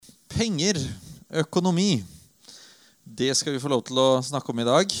Penger, økonomi, det skal vi få lov til å snakke om i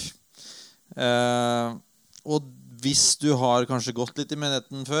dag. Og hvis du har kanskje gått litt i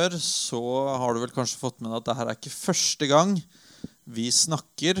menigheten før, så har du vel kanskje fått med at dette er ikke første gang vi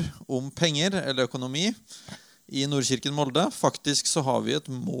snakker om penger eller økonomi i Nordkirken Molde. Faktisk så har vi et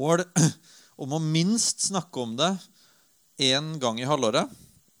mål om å minst snakke om det en gang i halvåret.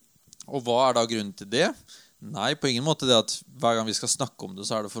 Og hva er da grunnen til det? Nei, på ingen måte det at hver gang vi skal snakke om det,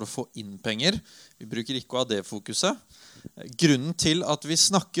 så er det for å få inn penger. Vi bruker ikke å ha det fokuset. Grunnen til at vi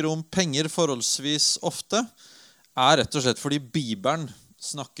snakker om penger forholdsvis ofte, er rett og slett fordi Bibelen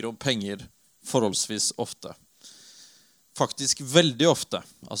snakker om penger forholdsvis ofte. Faktisk veldig ofte.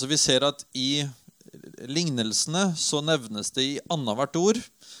 Altså vi ser at i lignelsene så nevnes det i annethvert ord.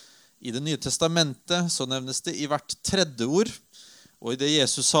 I Det nye testamentet så nevnes det i hvert tredje ord. Og i det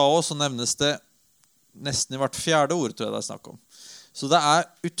Jesus sa også, så nevnes det nesten i hvert fjerde ord, tror jeg det er snakk om. Så det er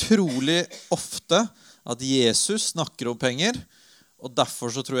utrolig ofte at Jesus snakker om penger, og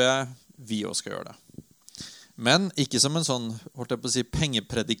derfor så tror jeg vi også skal gjøre det. Men ikke som en sånn, holdt jeg på å si,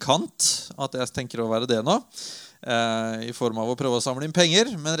 pengepredikant, at jeg tenker å være det nå, i form av å prøve å samle inn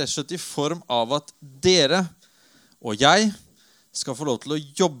penger, men rett og slett i form av at dere og jeg skal få lov til å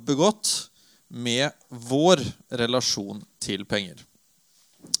jobbe godt med vår relasjon til penger.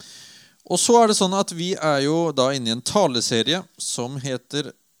 Og så er det sånn at vi er jo da inne i en taleserie som heter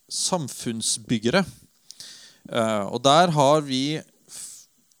Samfunnsbyggere. Og der har vi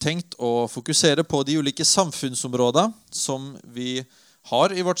tenkt å fokusere på de ulike samfunnsområdene som vi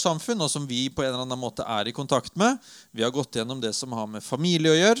har i vårt samfunn, og som vi på en eller annen måte er i kontakt med. Vi har gått gjennom det som har med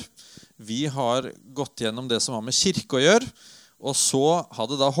familie å gjøre. Vi har gått gjennom det som har med kirke å gjøre. Og så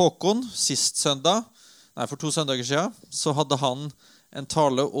hadde da Håkon for 2 søndager siden, så hadde han en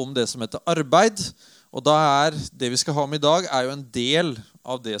tale om det som heter Arbeid. Og da er det vi skal ha om i dag, er jo en del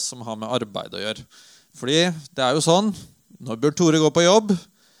av det som har med arbeid å gjøre. Fordi det er jo sånn, når Bjørn Tore går på jobb,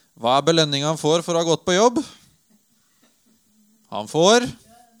 hva er belønningen han får for å ha gått på jobb? Han får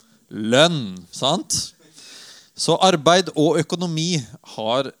lønn, sant? Så arbeid og økonomi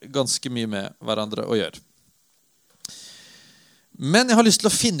har ganske mye med hverandre å gjøre. Men jeg har lyst til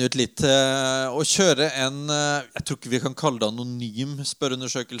å finne ut litt og kjøre en, jeg tror ikke vi kan kalle det anonym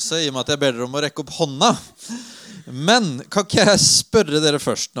spørreundersøkelse, i og med at jeg ber dere om å rekke opp hånda. Men kan ikke jeg spørre dere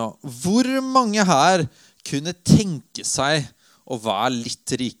først nå, hvor mange her kunne tenke seg å være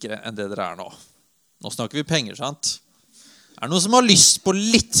litt rikere enn det dere er nå? Nå snakker vi penger, sant? Er det noen som har lyst på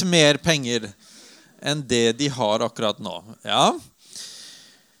litt mer penger enn det de har akkurat nå? Ja.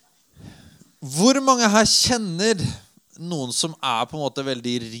 Hvor mange her kjenner noen som er på en måte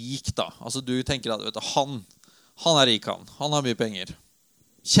veldig rik da? Altså du tenker at han er rik, han har mye penger.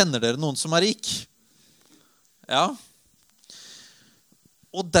 Kjenner dere noen som er rik? Ja.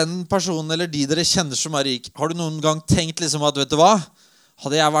 Og den personen eller de dere kjenner som er rik, har du noen gang tenkt liksom at vet du hva?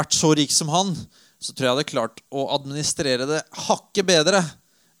 Hadde jeg vært så rik som han, så tror jeg hadde klart å administrere det hakket bedre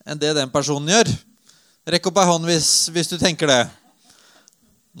enn det den personen gjør. Rekk opp ei hånd hvis du tenker det.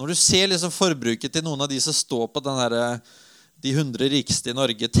 Når du ser liksom forbruket til noen av de som står på de 100 rikeste i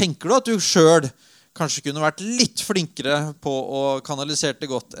Norge, tenker du at du selv kanskje kunne vært litt flinkere på å kanalisere det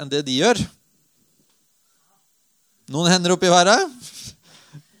godt enn det de gjør? Noen hender opp i været?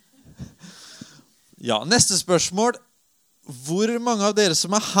 Ja, neste spørsmål. Hvor mange av dere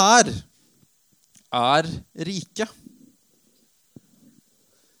som er her er rike?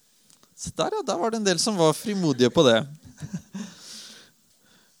 Så der var det en del som var frimodige på det.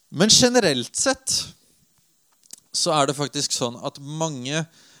 Men generelt sett så er det faktisk sånn at mange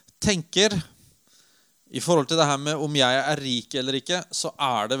tenker i forhold til det her med om jeg er rik eller ikke, så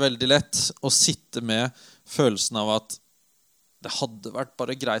er det veldig lett å sitte med følelsen av at det hadde vært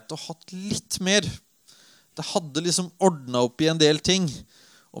bare greit å hatt litt mer. Det hadde liksom ordnet opp i en del ting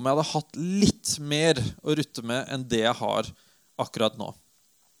om jeg hadde hatt litt mer å rutte med enn det jeg har akkurat nå.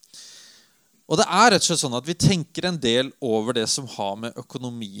 Og det er rett og slett sånn at vi tenker en del over det som har med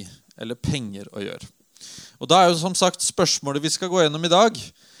økonomi eller penger å gjøre. Og da er jo som sagt spørsmålet vi skal gå gjennom i dag.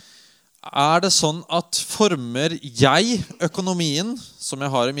 Er det sånn at former jeg økonomien som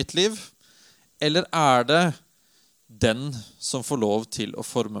jeg har i mitt liv, eller er det den som får lov til å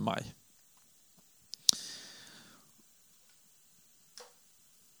forme meg?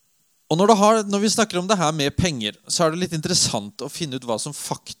 Og når vi snakker om det her med penger, så er det litt interessant å finne ut hva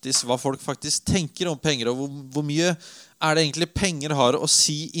folk faktisk tenker om penger, og hvor mye er det egentlig penger har å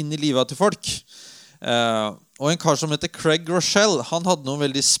si inn i livet til folk. Og en kar som heter Craig Rochelle, han hadde noen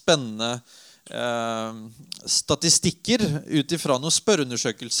veldig spennende statistikker utifra noen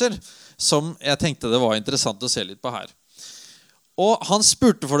spørreundersøkelser som jeg tenkte det var interessant å se litt på her. Og han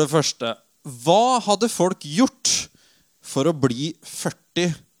spurte for det første, hva hadde folk gjort for å bli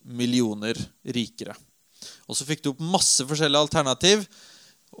 40 millioner rikere? Og så fikk du opp masse forskjellige alternativ.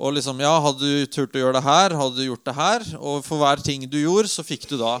 Og liksom, ja, hadde du turt å gjøre det her, hadde du gjort det her. Og for hver ting du gjorde, så fikk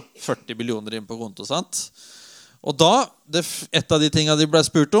du da 40 millioner inn på konto, sant? Og da, et av de tingene de ble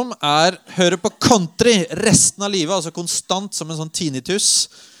spurt om, høre på country resten av livet, altså konstant som en sånn tinnitus.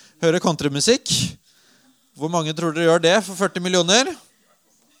 Høre countrymusikk. Hvor mange tror dere gjør det for 40 millioner?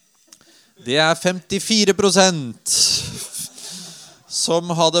 Det 54%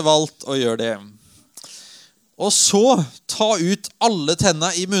 som hadde valgt å gjøre det. Og så ta ut alle tennene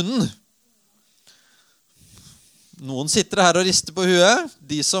i munnen. Noen sitter her og rister på huet.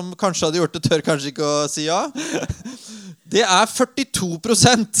 De som kanskje hadde gjort det, tør kanskje ikke å si ja. Det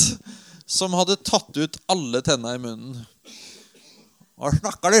 42% som hadde tatt ut alle tennene i munnen. Og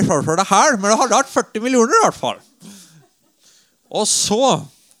snakket litt for det her, men det hadde vært 40 millioner i hvert fall. Og så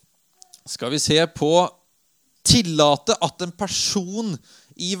skal vi se på tillate at en person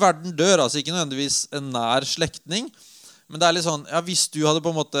i verden dør, altså ikke nødvendigvis en nær slektning, men det litt sånn, ja, hvis du hadde på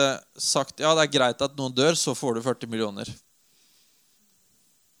en måte sagt, ja, det greit at noen dør, så får du 40 millioner.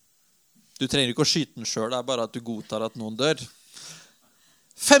 Du trenger ikke å skyte den selv, det bare at du godtar at noen dør.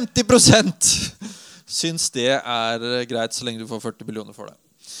 50% syns det greit så lenge du får 40 millioner for det.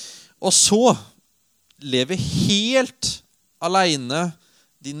 Og så leve helt alene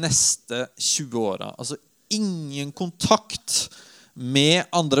de neste 20 årene. Altså ingen kontakt med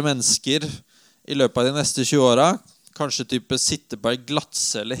andre mennesker i løpet av de neste 20 årene. Kanskje type sitte på en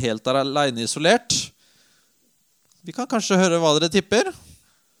glatse eller helt alene isolert. Vi kan kanskje høre hva dere tipper.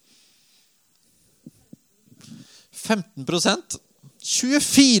 15%.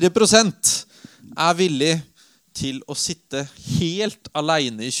 24% villig til å sitte helt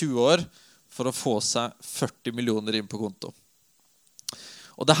alene i 20 år for å få seg 40 millioner inn på konto.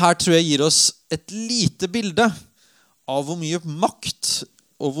 Og det her tror jeg gir oss et lite bilde av hvor mye makt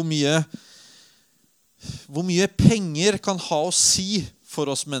og hvor mye penger kan ha å si for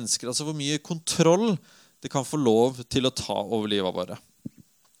oss mennesker. Altså hvor mye kontroll det kan få lov til å ta over livet våre.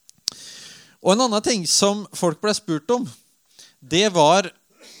 Og en annen ting som folk ble spurt om, det var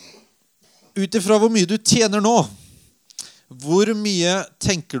utifra hvor mye du tjener nå. Hvor mye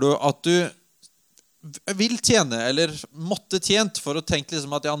tenker du at du vil tjene, eller måtte tjent for å tenke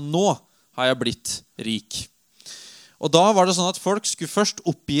liksom at ja, nå har jeg blitt rik. Og da var det sånn at folk skulle først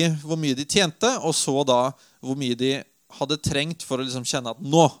oppgi hvor mye de tjente, og så da hvor mye de hadde trengt for å liksom kjenne at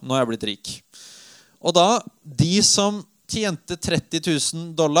nå har jeg blitt rik. Og da, de som tjente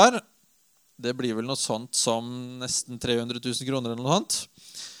 $30,000, det blir vel noe sånt som nesten 300 000 kroner eller noe sånt.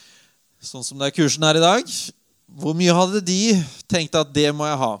 Sånn som det kursen her i dag. Hvor mye hadde de tenkt at det må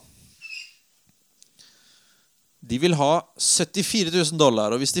jeg ha? De vil ha $74,000,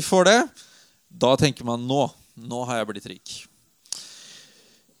 og hvis de får det, da tenker man nå har jeg blitt rik.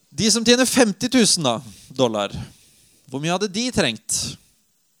 De som tjener $50,000, hvor mye hadde de trengt?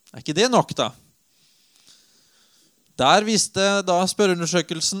 Ikke det nok da? Der viste da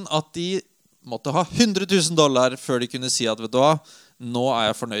spørreundersøkelsen at de måtte ha $100,000 før de kunne si at vet du hva, nå er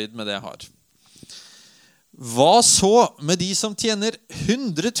jeg fornøyd med det jeg har. Hva så med de som tjener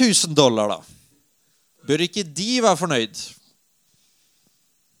 $100,000 da? Bør ikke de være fornøyd?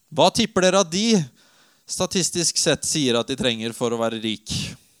 Hva tipper dere at de statistisk sett sier at de trenger for å være rik?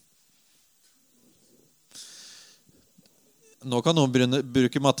 Nå kan noen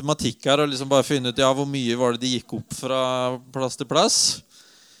bruke matematikk her og liksom bare finne ut ja, hvor mye var det de gikk opp fra plass til plass.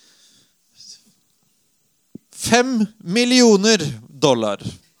 $5 millioner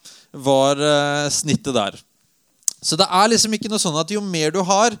var snittet der. Så det liksom ikke noe sånn at jo mer du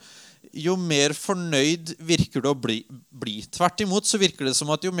har, jo mer fornøyd virker du å bli. Tvert imot så virker det som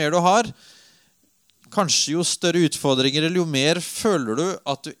at jo mer du har, kanskje jo større utfordringer, eller jo mer føler du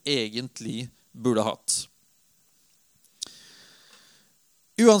at du egentlig burde hatt.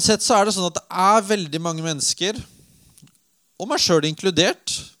 Uansett så det sånn at det veldig mange mennesker, og meg selv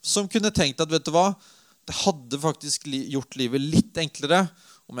inkludert, som kunne tenkt at vet du hva, det hadde faktisk gjort livet litt enklere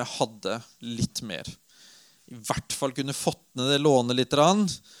om jeg hadde litt mer. I hvert fall kunne fått ned det lånet litt rann,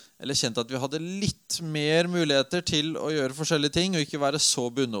 eller kjent at vi hadde litt mer muligheter til å gjøre forskjellige ting, og ikke være så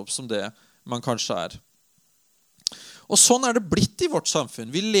bundet opp som det man kanskje Og sånn det blitt i vårt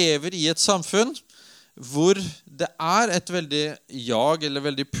samfunn. Vi lever i et samfunn hvor det et veldig jag, eller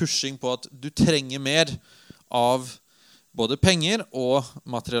veldig pushing på at du trenger mer av både penger og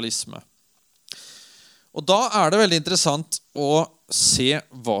materialisme. Og da det veldig interessant å se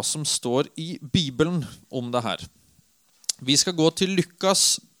hva som står i Bibelen om det her. Vi skal gå til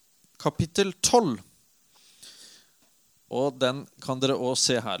Lukas kapittel 12. og den kan dere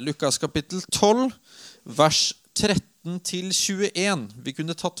også se her. Lukas kapittel 12, vers 13-21. Vi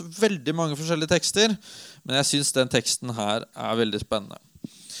kunne tatt veldig mange forskjellige tekster, men jeg synes den teksten her er veldig spennende.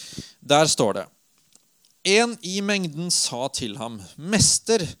 Der står det: En i mengden sa til ham: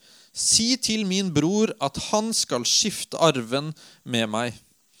 Mester, si til min bror at han skal skifte arven med meg.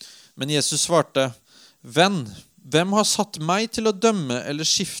 Men Jesus svarte: Venn, hvem har satt meg til å dømme eller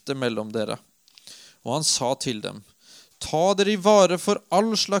skifte mellom dere? Og han sa til dem: Ta dere i vare for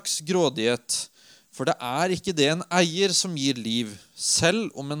all slags grådighet, for det er ikke det en eier som gir liv, selv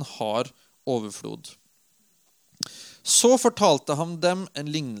om en har overflod. Så fortalte han dem en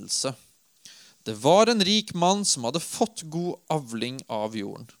lignelse. Det var en rik mann som hadde fått god avling av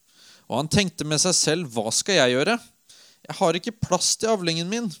jorden. Og han tenkte med seg selv: Hva skal jeg gjøre? Jeg har ikke plass til avlingen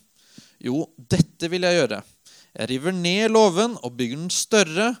min. Jo, dette vil jeg gjøre. Jeg river ned låven og bygger den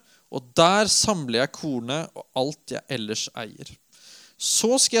større, og der samler jeg kornet og alt jeg ellers eier.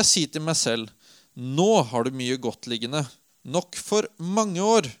 Så skal jeg si til meg selv: Nå har du mye godt liggende, nok for mange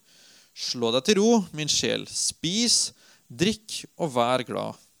år. Slå deg til ro, min sjel, spis, drikk og vær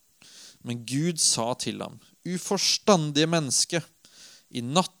glad. Men Gud sa til ham: Uforstandige menneske, i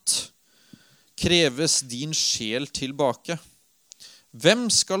natt kreves din sjel tilbake. Hvem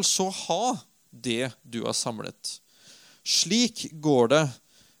skal så ha det du har samlet? Slik går det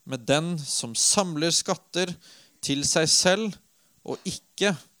med den som samler skatter til seg selv og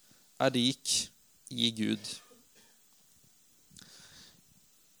ikke er rik i Gud.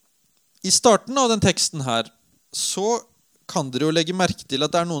 I starten av den teksten her så kan dere jo legge merke til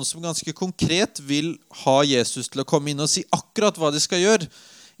at det er noen som ganske konkret vil ha Jesus til å komme inn og si akkurat hva de skal gjøre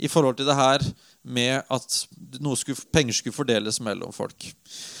i forhold til det her med at penger skulle fordeles mellom folk.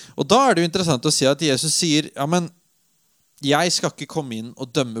 Og da er det jo interessant å si at Jesus sier: ja, men jeg skal ikke komme inn og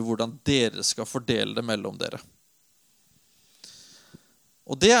dømme hvordan dere skal fordele det mellom dere.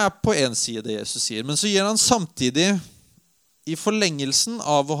 Og det er på en side det Jesus sier, men så gir han samtidig, i forlengelsen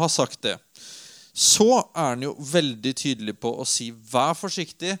av å ha sagt det, så er han jo veldig tydelig på å si: vær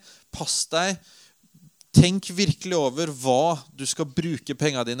forsiktig, pass deg, tenk virkelig over hva du skal bruke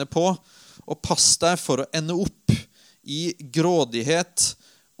pengene dine på, og pass deg for å ende opp i grådighet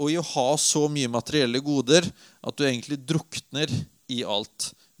og i å ha så mye materielle goder at du egentlig drukner i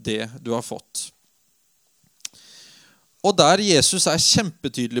alt det du har fått. Og der Jesus er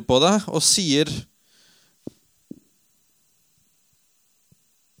kjempetydelig på det og sier: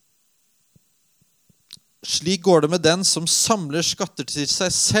 Slik går det med den som samler skatter til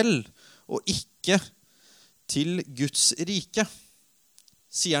seg selv, og ikke til Guds rike.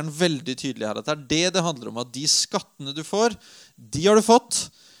 Sier han veldig tydelig her, at det er det handler om, at de skattene du får, de har du fått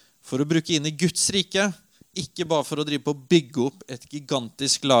for å bruke inn i Guds rike, ikke bare for å drive på å bygge opp et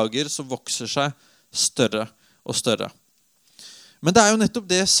gigantisk lager som vokser seg større og større. Men det er jo nettopp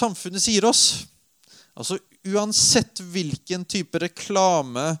det samfunnet sier oss. Altså uansett hvilken type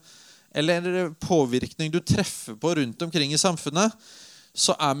reklame eller påvirkning du treffer på rundt omkring i samfunnet,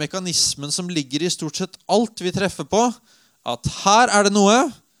 så er mekanismen som ligger i stort sett alt vi treffer på, at her er det noe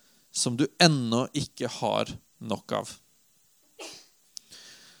som du ennå ikke har nok av.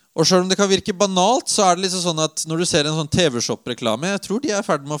 Og selv om det kan virke banalt, så er det liksom sånn at når du ser en sånn TV-shop-reklame, jeg tror de er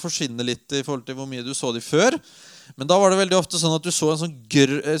ferdig med å forsvinne litt i forhold til hvor mye du så de før, men da var det veldig ofte sånn at du så en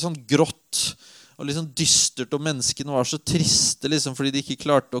sånn grått og litt sånn dystert, og menneskene var så triste liksom, fordi de ikke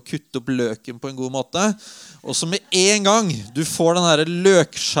klarte å kutte opp løken på en god måte. Og så med en gang du får den her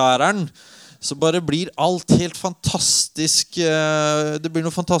løkskjæreren, så bare blir alt helt fantastisk. Det blir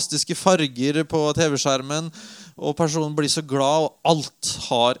noen fantastiske farger på TV-skjermen, og personen blir så glad, og alt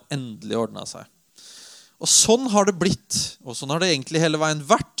har endelig ordnet seg. Og sånn har det blitt, og sånn har det egentlig hele veien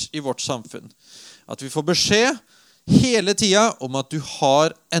vært i vårt samfunn. At vi får beskjed hele tiden om at du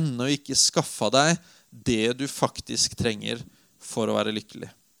har ennå ikke skaffet deg det du faktisk trenger for å være lykkelig.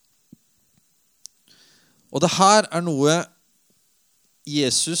 Og det her er noe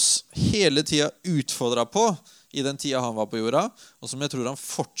Jesus hele tiden utfordret på i den tiden han var på jorda, og som jeg tror han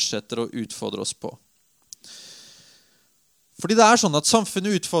fortsetter å utfordre oss på. Fordi det er sånn at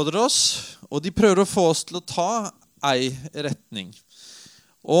samfunnet utfordrer oss, og de prøver å få oss til å ta en retning.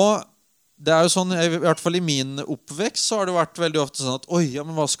 Og det er jo sånn, i hvert fall i min oppvekst, så har det vært veldig ofte sånn at oi, ja,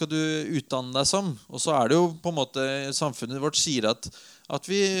 men hva skal du utdanne deg som? Og så er det jo på en måte, samfunnet vårt sier at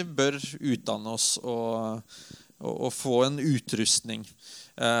vi bør utdanne oss og få en utrustning.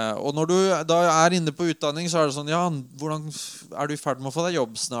 Og når du da er inne på utdanning, så er det sånn, ja, hvordan er du i ferd med å få deg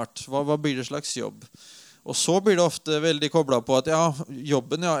jobb snart? Hva blir det slags jobb? Og så blir det ofte veldig koblet på at ja,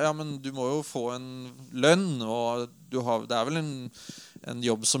 jobben, ja, men du må jo få en lønn, og det er vel en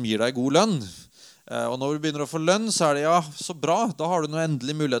jobb som gir deg god lønn. Og når du begynner å få lønn, så det ja, så bra. Da har du noe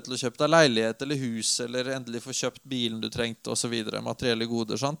endelig mulighet til å kjøpe deg leilighet eller hus, eller endelig få kjøpt bilen du trengte, og så videre, materielle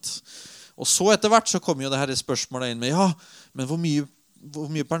goder, sant? Og så etter hvert så kommer jo det her spørsmålet inn med, ja, men hvor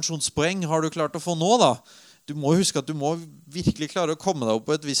mye pensjonspoeng har du klart å få nå da? Du må huske at du må virkelig klare å komme deg opp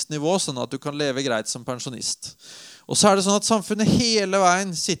på et visst nivå, sånn at du kan leve greit som pensjonist. Og så det sånn at samfunnet hele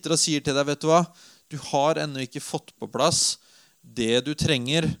veien sitter og sier til deg, vet du hva? Du har ennå ikke fått på plass det du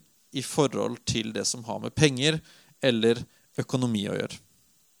trenger i forhold til det som har med penger eller økonomi å gjøre.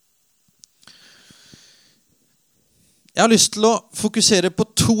 Jeg har lyst til å fokusere på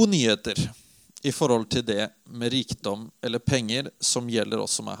 2 nyheter i forhold til det med rikdom eller penger som gjelder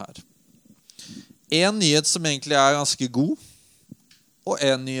oss som her. En nyhet som egentlig ganske god, og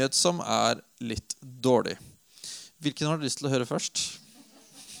en nyhet som litt dårlig. Hvilken har du lyst til å høre først?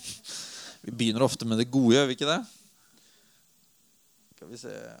 Vi begynner ofte med det gode, gjør vi ikke det? Skal vi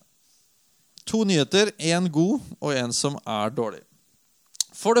se. 2 nyheter, en god og en som dårlig.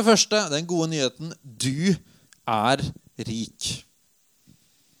 For det første, den gode nyheten, du rik.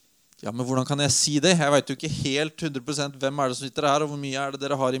 Ja, men hvordan kan jeg si det? Jeg vet jo ikke helt 100% hvem det som sitter her, og hvor mye det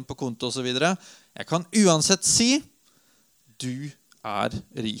dere har inn på konto og så videre. Jeg kan uansett si, du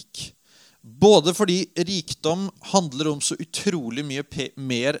rik. Både fordi rikdom handler om så utrolig mye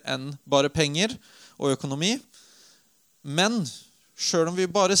mer enn bare penger og økonomi, men selv om vi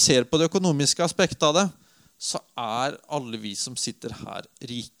bare ser på det økonomiske aspektet av det, så alle vi som sitter her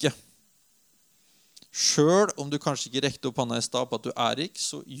rike. Selv om du kanskje ikke rekte opp hånda i stad på at du rik,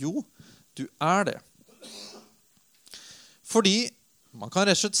 så jo, du det. Fordi man kan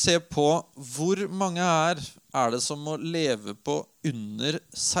rett og slett se på hvor mange det som må leve på under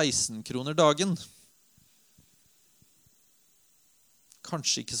 16 kroner dagen.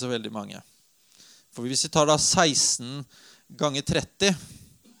 Kanskje ikke så veldig mange. For hvis vi tar da 16 ganger 30,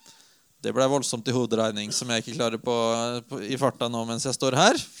 det ble voldsomt i hoderegning, som jeg ikke klarer på i farta nå mens jeg står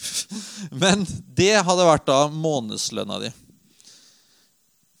her. Men det hadde vært da månedslønna di.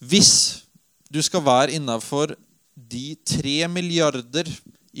 Hvis du skal være innenfor de 3 milliarder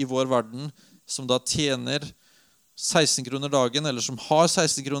i vår verden som da tjener 16 kroner dagen, eller som har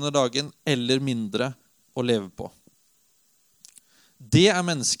 16 kroner dagen, eller mindre å leve på. Det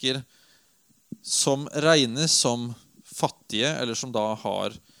mennesker som regnes som fattige, eller som da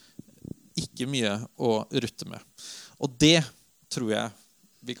har ikke mye å rutte med. Og det tror jeg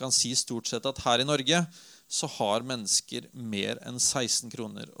vi kan si stort sett at her i Norge så har mennesker mer enn 16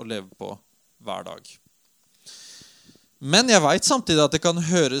 kroner å leve på hver dag. Men jeg vet samtidig at det kan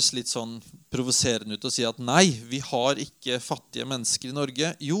høres litt sånn provoserende ut å si at nei, vi har ikke fattige mennesker i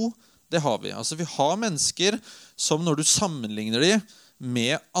Norge. Jo, det har vi. Altså vi har mennesker som når du sammenligner de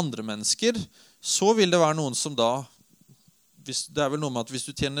med andre mennesker, så vil det være noen som da det vel noe med at hvis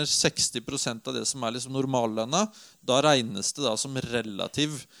du tjener 60% av det som liksom normallønna, da regnes det da som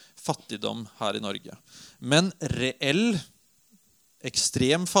relativ fattigdom her i Norge. Men reell,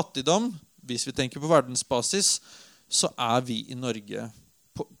 ekstrem fattigdom, hvis vi tenker på verdensbasis, så vi i Norge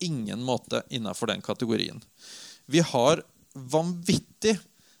på ingen måte innenfor den kategorien. Vi har vanvittig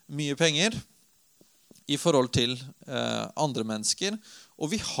mye penger i forhold til andre mennesker,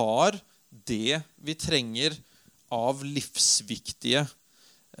 og vi har det vi trenger av livsviktige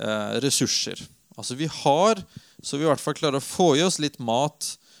ressurser. Altså vi har, så vi i hvert fall klarer å få i oss litt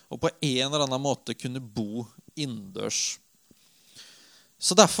mat, og på en eller annen måte kunne bo innendørs.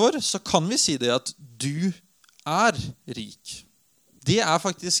 Så derfor så kan vi si det at du rik. Det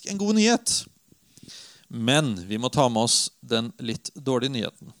faktisk en god nyhet. Men vi må ta med oss den litt dårlige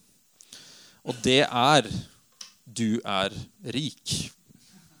nyheten. Og det du rik.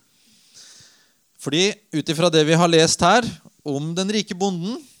 Fordi utifra det vi har lest her om den rike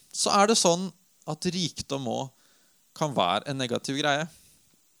bonden, så det sånn at rikdom også kan være en negativ greie.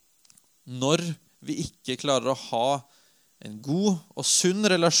 Når vi ikke klarer å ha en god og sunn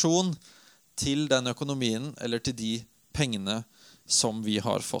relasjon til den økonomien eller til de pengene som vi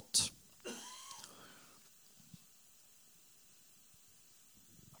har fått.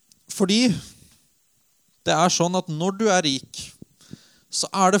 Fordi det sånn at når du rik, så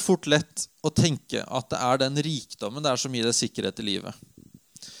det fort lett å tenke at det den rikdommen som gir deg sikkerhet i livet.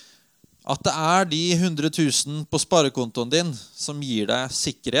 At det de 100 000 på sparekontoen din som gir deg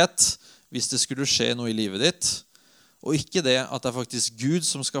sikkerhet hvis det skulle skje noe i livet ditt, og ikke det at det faktisk Gud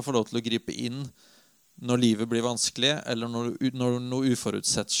som skal få lov til å gripe inn når livet blir vanskelig, eller når noe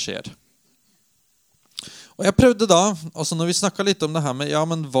uforutsett skjer. Og jeg prøvde da, altså når vi snakket litt om det her med, ja,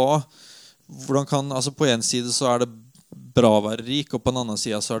 men hvordan kan, altså på en side så det bra å være rik, og på den andre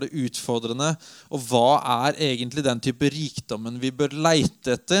siden så det utfordrende. Og hva egentlig den type rikdommen vi bør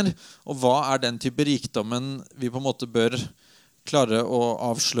leite etter, og hva den type rikdommen vi på en måte bør klare å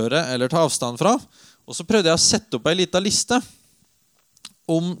avsløre eller ta avstand fra? Og så prøvde jeg å sette opp en liten liste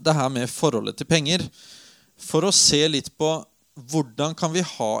om det her med forholdet til penger, for å se litt på hvordan kan vi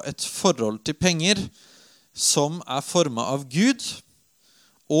ha et forhold til penger som formet av Gud,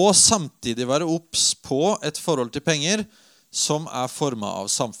 og samtidig være obs på et forhold til penger som formet av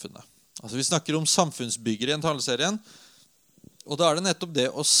samfunnet. Altså vi snakker om samfunnsbyggere i en taleserien, og da det nettopp det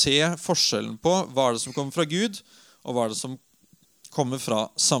å se forskjellen på hva det som kommer fra Gud, og hva det som kommer fra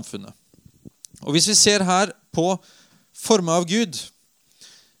samfunnet. Og hvis vi ser her på formet av Gud,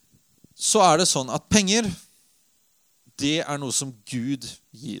 så det sånn at penger, det noe som Gud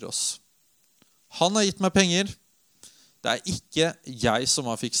gir oss. Han har gitt meg penger. Det ikke jeg som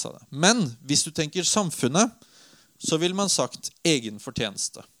har fikset det. Men hvis du tenker samfunnet, så vil man sagt egen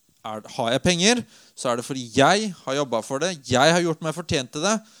fortjeneste. Har jeg penger, så det fordi jeg har jobbet for det, jeg har gjort meg fortjent til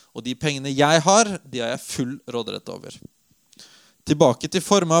det, og de pengene jeg har, de har jeg full råderett over. Tilbake til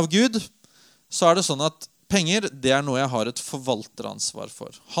formen av Gud, så det sånn at penger, det noe jeg har et forvalteransvar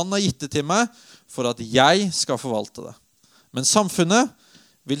for. Han har gitt det til meg for at jeg skal forvalte det. Men samfunnet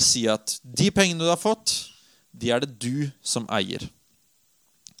vil si at de pengene du har fått, de det du som eier.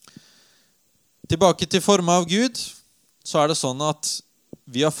 Tilbake til formen av Gud, så det sånn at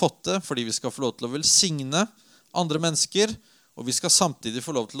vi har fått det fordi vi skal få lov til å velsigne andre mennesker, og vi skal samtidig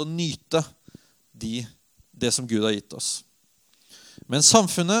få lov til å nyte det som Gud har gitt oss. Men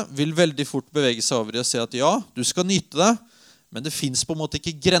samfunnet vil veldig fort bevege seg over i å si at ja, du skal nyte det, men det finnes på en måte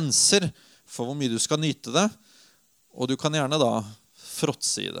ikke grenser for hvor mye du skal nyte det, og du kan gjerne da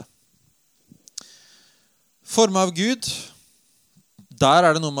fråtse i det. Formen av Gud, der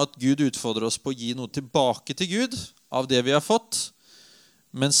det noe med at Gud utfordrer oss på å gi noe tilbake til Gud av det vi har fått,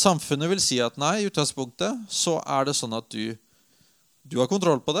 men samfunnet vil si at nei, i utgangspunktet så det sånn at du har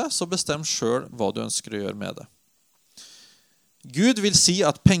kontroll på det, så bestem selv hva du ønsker å gjøre med det. Gud vil si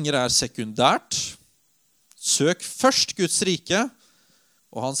at penger sekundært. Søk først Guds rike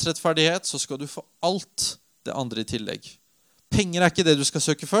og hans rettferdighet, så skal du få alt det andre i tillegg. Penger ikke det du skal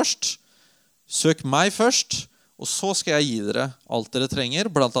søke først. Søk meg først, og så skal jeg gi dere alt dere trenger,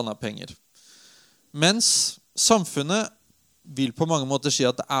 blant annet penger. Mens samfunnet vil på mange måter si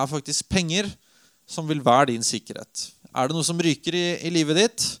at det faktisk penger som vil være din sikkerhet. Det noe som ryker i livet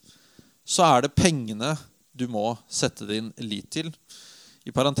ditt, så det pengene du må sette din lit til.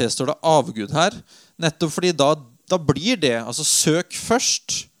 I parentes står det avgud her, nettopp fordi da blir det, altså søk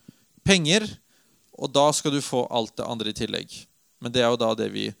først penger, og da skal du få alt det andre i tillegg. Men det jo da det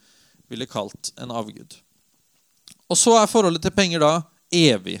vi ville kalt en avgud. Og så forholdet til penger da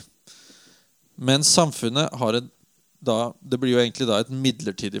evig. Men samfunnet har det blir jo egentlig da et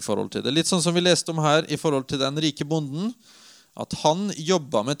midlertidig forhold til det. Litt sånn som vi leste om her i forhold til den rike bonden, at han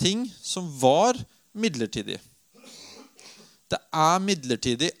jobbet med ting som var midlertidig. Det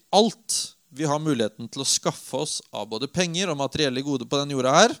midlertidig alt vi har muligheten til å skaffe oss av både penger og materielle gode på den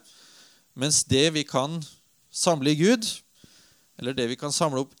jorda her, mens det vi kan samle i Gud, eller det vi kan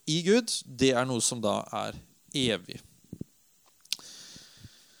samle opp i Gud, det noe som da evig.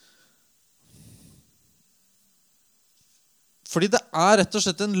 Fordi det rett og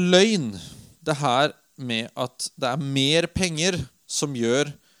slett en løgn, det her med at det mer penger som gjør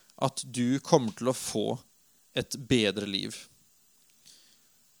at du kommer til å få et bedre liv.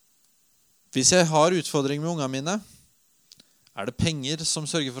 Hvis jeg har utfordringer med ungene mine, det penger som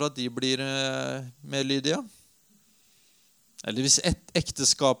sørger for at de blir mer lydige? Eller hvis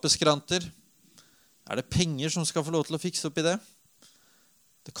ekteskapet skranter, det penger som skal få lov til å fikse opp i det?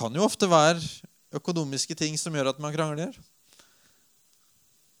 Det kan jo ofte være økonomiske ting som gjør at man krangler.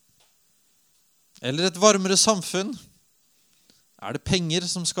 Eller et varmere samfunn. Det penger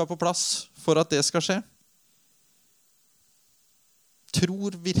som skal på plass for at det skal skje?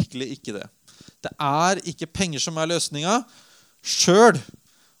 Tror virkelig ikke det. Det ikke penger som løsningen, selv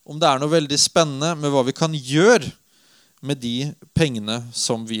om det noe veldig spennende med hva vi kan gjøre med de pengene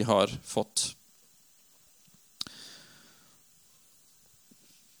som vi har fått.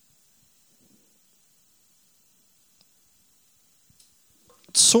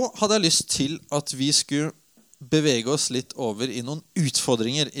 Så hadde jeg lyst til at vi skulle bevege oss litt over i noen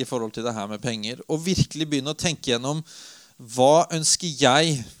utfordringer i forhold til det her med penger, og virkelig begynne å tenke gjennom hva ønsker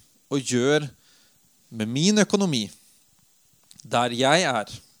jeg å gjøre med min økonomi, der jeg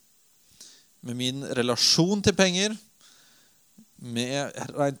med min relasjon til penger, med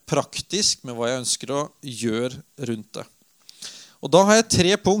rent praktisk med hva jeg ønsker å gjøre rundt det. Og da har jeg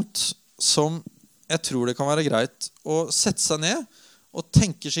 3 punkt som jeg tror det kan være greit å sette seg ned og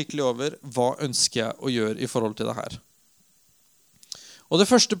tenke skikkelig over hva ønsker jeg å gjøre i forhold til det her. Og det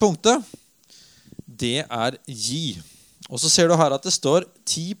første punktet, det er gi. Og så ser du her at det står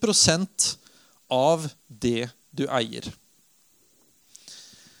 10% av det du eier.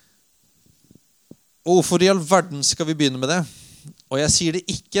 Og hvorfor i all verden skal vi begynne med det? Og jeg sier det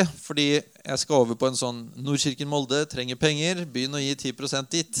ikke fordi jeg skal over på en sånn Nordkirken Molde, trenger penger, begynn å gi 10%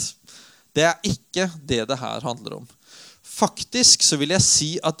 dit. Det er ikke det det her handler om. Faktisk så vil jeg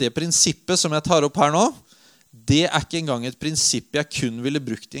si at det prinsippet som jeg tar opp her nå, det er ikke engang et prinsipp jeg kun ville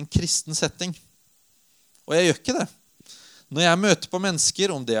brukt i en kristen setting. Og jeg gjør ikke det. Når jeg møter på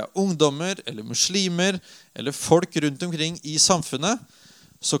mennesker, om det er ungdommer eller muslimer eller folk rundt omkring i samfunnet,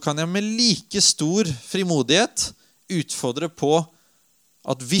 så kan jeg med like stor frimodighet utfordre på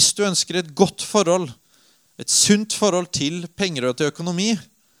at hvis du ønsker et godt forhold, et sunt forhold til penger og til økonomi,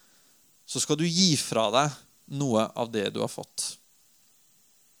 så skal du gi fra deg noe av det du har fått.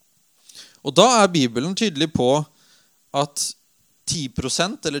 Og da er Bibelen tydelig på at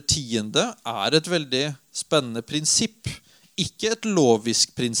 10% eller tiende er et veldig spennende prinsipp. Ikke et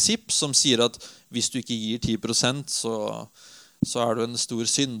lovisk prinsipp som sier at hvis du ikke gir 10%, så er du en stor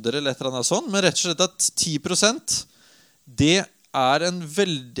synder eller et eller annet sånt, men rett og slett at 10%, det er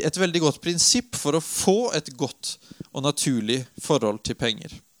et veldig godt prinsipp for å få et godt og naturlig forhold til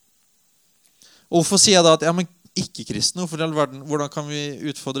penger. Og hvorfor sier jeg da at ja, men ikke-kristne, hvorfor i all verden, hvordan kan vi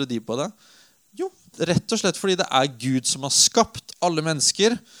utfordre de på det? Jo, rett og slett fordi det er Gud som har skapt alle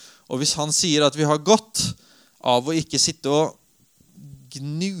mennesker, og hvis han sier at vi har godt av å ikke sitte og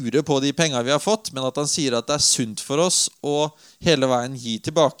gnure på de pengene vi har fått, men at han sier at det er sunt for oss å hele veien gi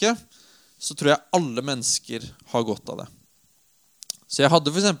tilbake, så tror jeg alle mennesker har godt av det. Så jeg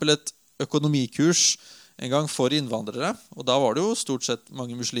hadde for eksempel et økonomikurs en gang for innvandrere, og da var det jo stort sett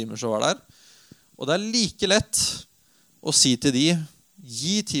mange muslimer som var der. Og det er like lett å si til de,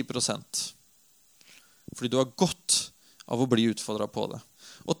 gi 10%, fordi du har godt av å bli utfordret på det.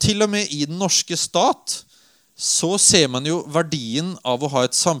 Og til og med i den norske stat, så ser man jo verdien av å ha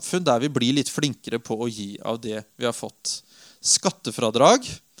et samfunn der vi blir litt flinkere på å gi av det vi har fått. Skattefradrag,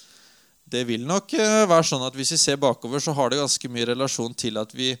 det vil nok være sånn at hvis vi ser bakover, så har det ganske mye relasjon til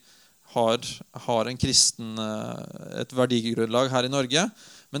at vi har en kristen, et verdigrunnlag her i Norge.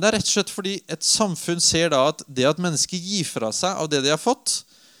 Men det er rett og slett fordi et samfunn ser da at det at mennesker gir fra seg av det de har fått,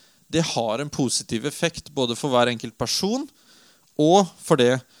 det har en positiv effekt både for hver enkelt person og for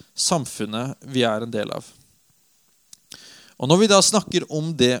det samfunnet vi er en del av. Og når vi da snakker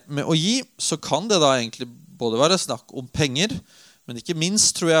om det med å gi, så kan det da egentlig både være snakk om penger, men ikke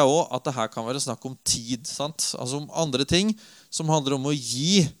minst tror jeg også at det her kan være snakk om tid, sant? Altså om andre ting som handler om å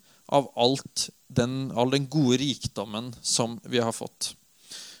gi av all den gode rikdommen som vi har fått.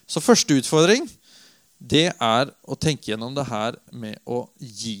 Så første utfordring, det er å tenke gjennom det her med å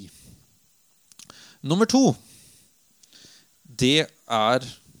gi. Nummer 2, det er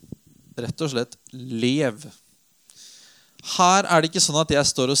rett og slett lev. Her er det ikke sånn at jeg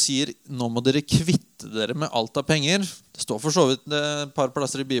står og sier, nå må dere kvitte dere med alt av penger. Det står for så vidt et par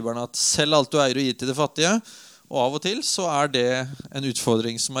plasser i Bibelen at selv alt du eier og gi til det fattige, og av og til så er det en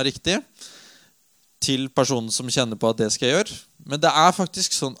utfordring som er riktig til personen som kjenner på at det skal jeg gjøre. Men det er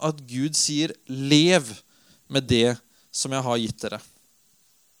faktisk sånn at Gud sier, lev med det som jeg har gitt dere.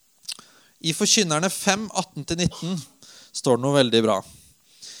 I Forkynnerne 5, 18-19 står det noe veldig bra.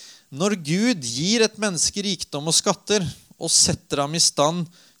 Når Gud gir et menneske rikdom og skatter, og setter ham i stand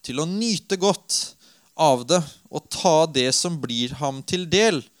til å nyte godt av det, og ta det som blir ham til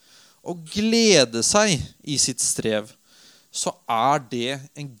del, og glede seg i sitt strev, så er det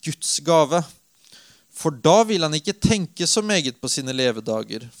en Guds gave. For da vil han ikke tenke så meget på sine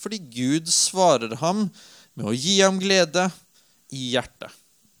levedager, fordi Gud svarer ham med å gi ham glede i hjertet.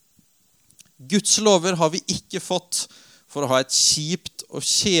 Guds lover har vi ikke fått for å ha et kjipt og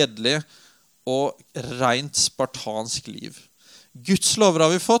kjedelig og rent spartansk liv. Guds lover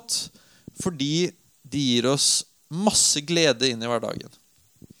har vi fått fordi de gir oss masse glede inn i hverdagen.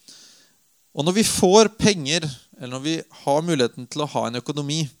 Og når vi får penger, eller når vi har muligheten til å ha en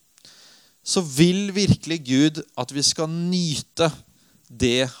økonomi, så vil virkelig Gud at vi skal nyte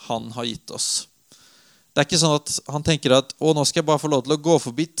det han har gitt oss. Det er ikke sånn at han tenker at nå skal jeg bare få lov til å gå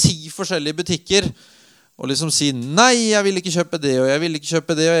forbi 10 forskjellige butikker og liksom si nei, jeg vil ikke kjøpe det, og jeg vil ikke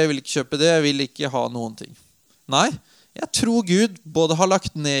kjøpe det, og jeg vil ikke kjøpe det, jeg vil ikke ha noen ting. Nei, jeg tror Gud både har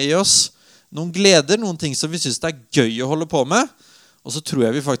lagt ned i oss noen gleder, noen ting som vi synes det er gøy å holde på med, og så tror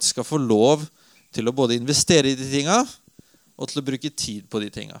jeg vi faktisk skal få lov til å både investere i de tingene og til å bruke tid på de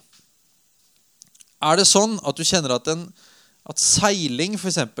tingene. Er det sånn at du kjenner at at seiling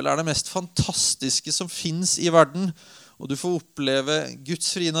for eksempel det mest fantastiske som finnes i verden, og du får oppleve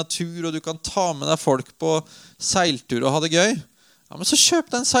Guds frie natur, og du kan ta med deg folk på seiltur og ha det gøy, ja, men så kjøp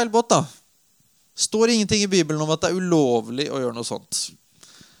deg en seilbåt da. Står ingenting i Bibelen om at det ulovlig å gjøre noe sånt.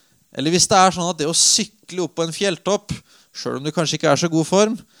 Eller hvis det sånn at det å sykle opp på en fjelltopp, selv om du kanskje ikke så god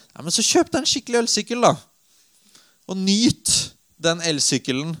form, ja, men så kjøp deg en skikkelig elsykkel da. Og nyt den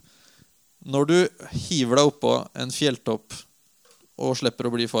elsykkelen når du hiver deg opp på en fjelltopp og slipper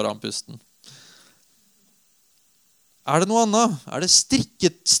å bli foran pusten. Det noe annet? Det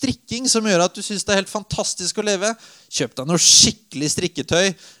strikking som gjør at du synes det helt fantastisk å leve? Kjøp deg noe skikkelig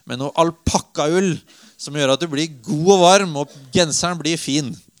strikketøy med noe alpakkaull som gjør at du blir god og varm, og genseren blir fin.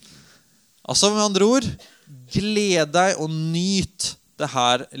 Altså med andre ord, gled deg og nyt det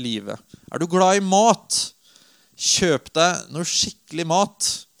her livet. Du glad i mat? Kjøp deg noe skikkelig mat.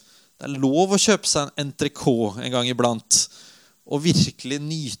 Det lov å kjøpe seg en entrecôte en gang iblant, og virkelig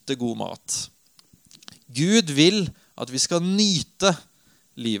nyte god mat. Gud vil at vi skal nyte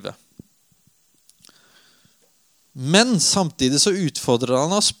livet. Men samtidig så utfordrer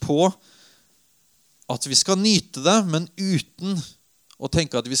han oss på at vi skal nyte det, men uten å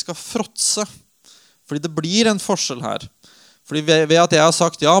tenke at vi skal fråtse. Fordi det blir en forskjell her. Fordi ved at jeg har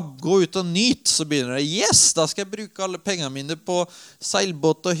sagt, ja, gå ut og nyt, så begynner det, yes, da skal jeg bruke alle pengene mine på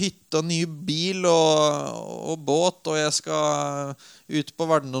seilbåt og hytte og ny bil og båt, og jeg skal ut på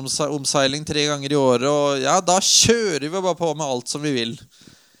verdenomseiling 3 ganger i året, og ja, da kjører vi bare på med alt som vi vil.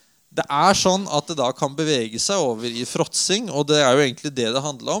 Det sånn at det da kan bevege seg over i fråtsing, og det jo egentlig det det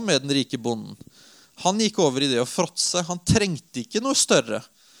handler om med den rike bonden. Han gikk over i det å fråtse, han trengte ikke noe større.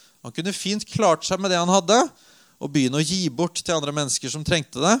 Han kunne fint klart seg med det han hadde, og begynne å gi bort til andre mennesker som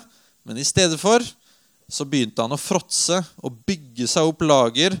trengte det. Men i stedet for, så begynte han å fråtse og bygge seg opp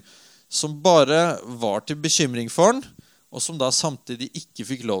lager som bare var til bekymring for han, og som da samtidig ikke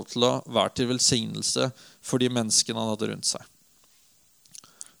fikk lov til å være til velsignelse for de menneskene han hadde rundt seg.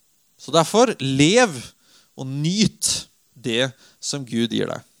 Så derfor, lev og nyt det som Gud gir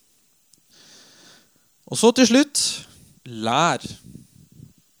deg. Og så til slutt, lær.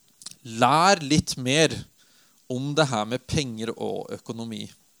 Lær litt mer om det her med penger og økonomi.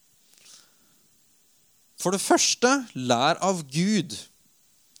 For det første, lær av Gud.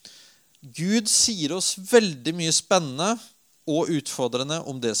 Gud sier oss veldig mye spennende og utfordrende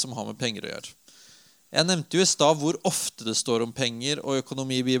om det som har med penger å gjøre. Jeg nevnte jo i stad hvor ofte det står om penger og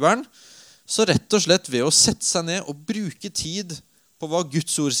økonomi i Bibelen, så rett og slett ved å sette seg ned og bruke tid på hva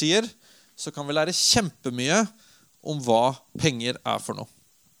Guds ord sier, så kan vi lære kjempemye om hva penger for noe.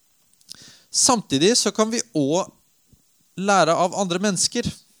 Samtidig så kan vi også lære av andre mennesker.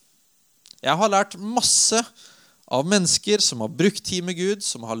 Jeg har lært masse av mennesker som har brukt tid med Gud,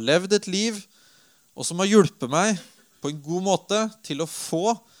 som har levd et liv, og som har hjulpet meg på en god måte til å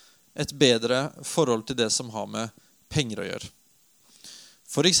få et bedre forhold til det som har med penger å gjøre.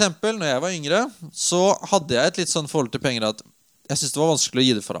 For eksempel, når jeg var yngre, så hadde jeg et litt sånn forhold til penger at jeg syntes det var vanskelig å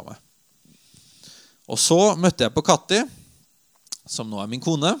gi det fra meg. Og så møtte jeg på Katti, som nå min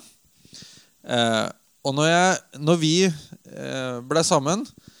kone, og når vi ble sammen,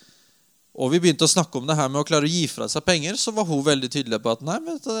 og vi begynte å snakke om det her med å klare å gi fra seg penger, så var hun veldig tydelig på at nei,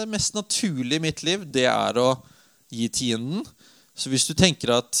 det mest naturlige i mitt liv, det å gi tienden. Så hvis du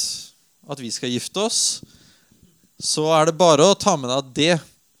tenker at vi skal gifte oss, så det bare å ta med deg at det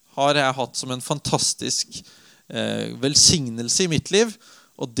har jeg hatt som en fantastisk velsignelse i mitt liv,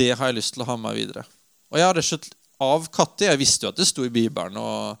 og det har jeg lyst til å ha med meg videre. Og jeg har rett og slett av Katti, jeg visste jo at det sto i Bibelen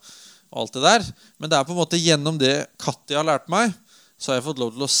og alt det der, men det på en måte gjennom det Katti har lært meg, så har jeg fått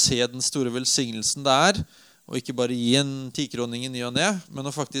lov til å se den store velsignelsen det og ikke bare gi en 10-kroning i ny og ned, men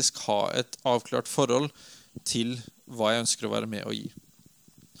å faktisk ha et avklart forhold til hva jeg ønsker å være med og gi.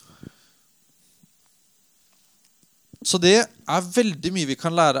 Så det veldig mye vi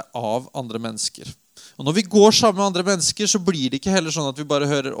kan lære av andre mennesker. Og når vi går sammen med andre mennesker, så blir det ikke heller sånn at vi bare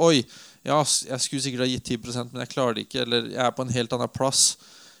hører, oi, ja, jeg skulle sikkert ha gitt 10%, men jeg klarer det ikke, eller jeg på en helt annen plass.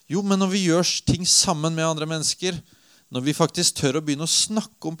 Jo, men når vi gjør ting sammen med andre mennesker, når vi faktisk tør å begynne å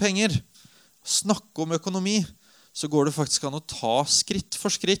snakke om penger, snakke om økonomi, så går det faktisk an å ta skritt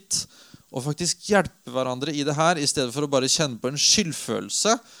for skritt, og faktisk hjelpe hverandre i det her, i stedet for å bare kjenne på en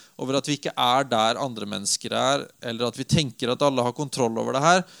skyldfølelse over at vi ikke der andre mennesker eller at vi tenker at alle har kontroll over det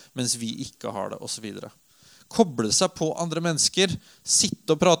her, mens vi ikke har det, og så videre. Koble seg på andre mennesker,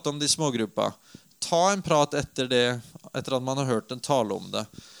 sitte og prate om de smågruppa, ta en prat etter at man har hørt en tale om det,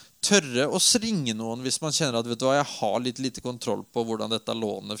 tørre å ringe noen hvis man kjenner at vet du hva, jeg har litt lite kontroll på hvordan dette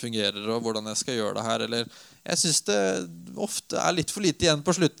lånet fungerer og hvordan jeg skal gjøre det her, eller jeg synes det ofte litt for lite igjen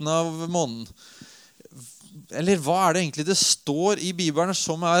på slutten av måneden. Eller hva det egentlig det står i Bibelen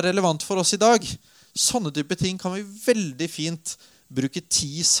som relevant for oss i dag? Sånne type ting kan vi veldig fint bruke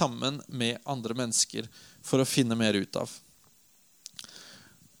tid sammen med andre mennesker for å finne mer ut av.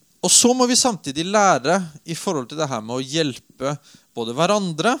 Og så må vi samtidig lære i forhold til det her med å hjelpe både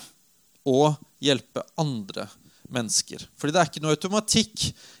hverandre og hjelpe andre mennesker. Fordi det ikke noe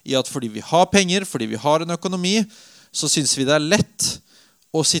automatikk i at fordi vi har penger, fordi vi har en økonomi, så synes vi det lett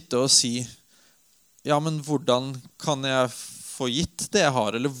å sitte og si ja, men hvordan kan jeg få gitt det jeg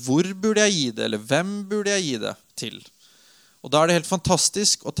har? Eller hvor burde jeg gi det? Eller hvem burde jeg gi det til? Og da det helt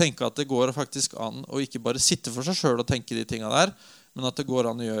fantastisk å tenke at det går faktisk an å ikke bare sitte for seg selv og tenke de tingene der, men at det går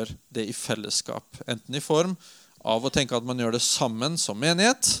an å gjøre det i fellesskap. Enten i form av å tenke at man gjør det sammen som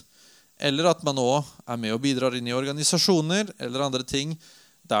menighet, eller at man også med og bidrar inn i organisasjoner eller andre ting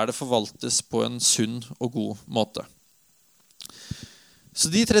der det forvaltes på en sunn og god måte.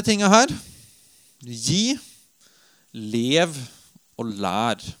 Så de 3 tingene her, gi, lev og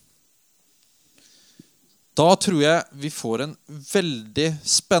lær. Da tror jeg vi får en veldig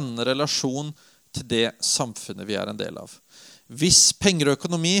spennende relasjon til det samfunnet vi en del av. Hvis penger og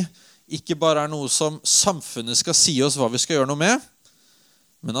økonomi ikke bare noe som samfunnet skal si oss hva vi skal gjøre noe med,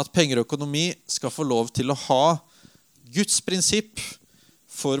 men at penger og økonomi skal få lov til å ha Guds prinsipp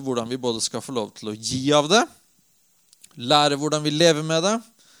for hvordan vi både skal få lov til å gi av det, lære hvordan vi lever med det,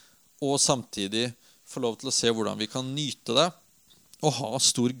 og samtidig få lov til å se hvordan vi kan nyte det og ha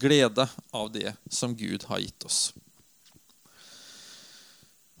stor glede av det som Gud har gitt oss.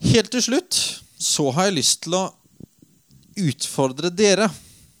 Helt til slutt så har jeg lyst til å utfordre dere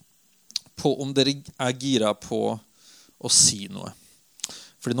på om dere gira på å si noe.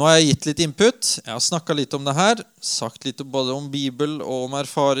 Fordi nå har jeg gitt litt input, jeg har snakket litt om det her, sagt litt både om Bibel og om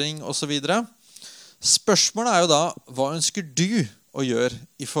erfaring og så videre. Spørsmålet jo da, hva ønsker du å gjøre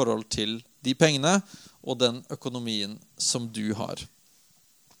i forhold til de pengene og den økonomien som du har?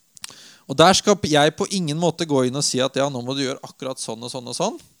 Og der skal jeg på ingen måte gå inn og si at ja, nå må du gjøre akkurat sånn og sånn og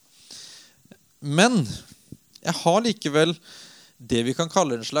sånn. Men jeg har likevel det vi kan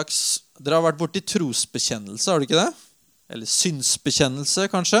kalle en slags, dere har vært borti trosbekjennelse, har du ikke det? Eller synsbekjennelse,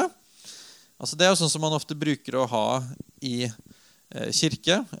 kanskje. Altså det jo sånn som man ofte bruker å ha i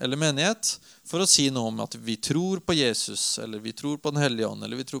kirke eller menighet, for å si noe om at vi tror på Jesus, eller vi tror på den hellige ånd,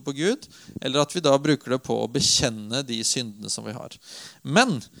 eller vi tror på Gud, eller at vi da bruker det på å bekjenne de syndene som vi har.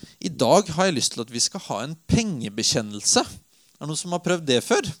 Men i dag har jeg lyst til at vi skal ha en pengebekjennelse. Noen som har prøvd det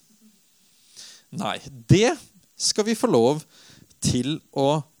før? Nei, det skal vi få lov til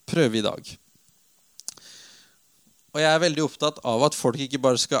å prøve i dag. Og jeg veldig opptatt av at folk ikke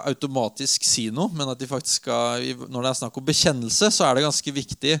bare skal automatisk si noe, men at de faktisk skal, når det snakk om bekjennelse, så det ganske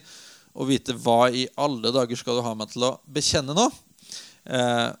viktig å vite hva i alle dager skal du ha med til å bekjenne noe.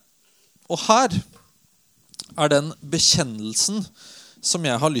 Og her den bekjennelsen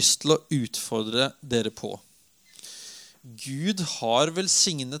som jeg har lyst til å utfordre dere på. Gud har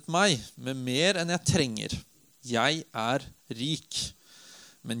velsignet meg med mer enn jeg trenger. Jeg rik.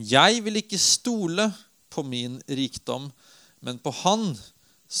 Men jeg vil ikke stole på min rikdom, men på han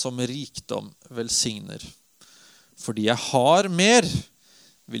som rikdom velsigner. Fordi jeg har mer,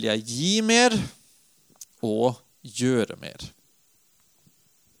 vil jeg gi mer og gjøre mer.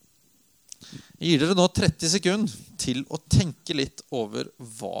 Jeg gir dere nå 30 sekunder til å tenke litt over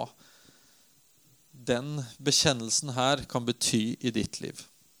hva den bekjennelsen her kan bety i ditt liv.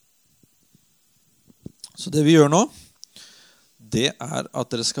 Så det vi gjør nå, det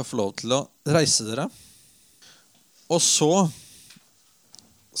at dere skal få lov til å reise dere. Og så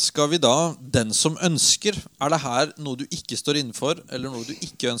skal vi da, den som ønsker, det her noe du ikke står innenfor, eller noe du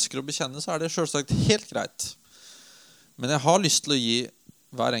ikke ønsker å bekjenne, så det selvsagt helt greit. Men jeg har lyst til å gi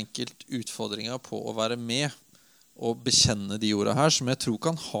hver enkelt utfordringer på å være med og bekjenne de ordene her, som jeg tror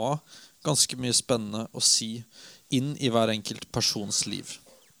kan ha ganske mye spennende å si inn i hver enkelt persons liv.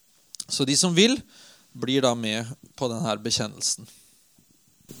 Så de som vil, blir da med på denne bekjennelsen.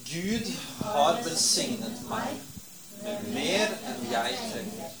 Gud har velsignet meg med mer enn jeg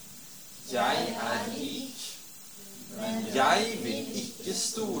trenger. Jeg rik, men jeg vil ikke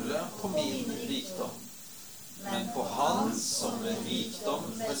stole på min rikdom, men på han som med rikdom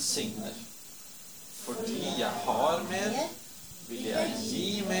velsigner. Fordi jeg har mer, vil jeg gi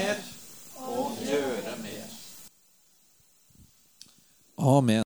mer og gjøre mer. Amen.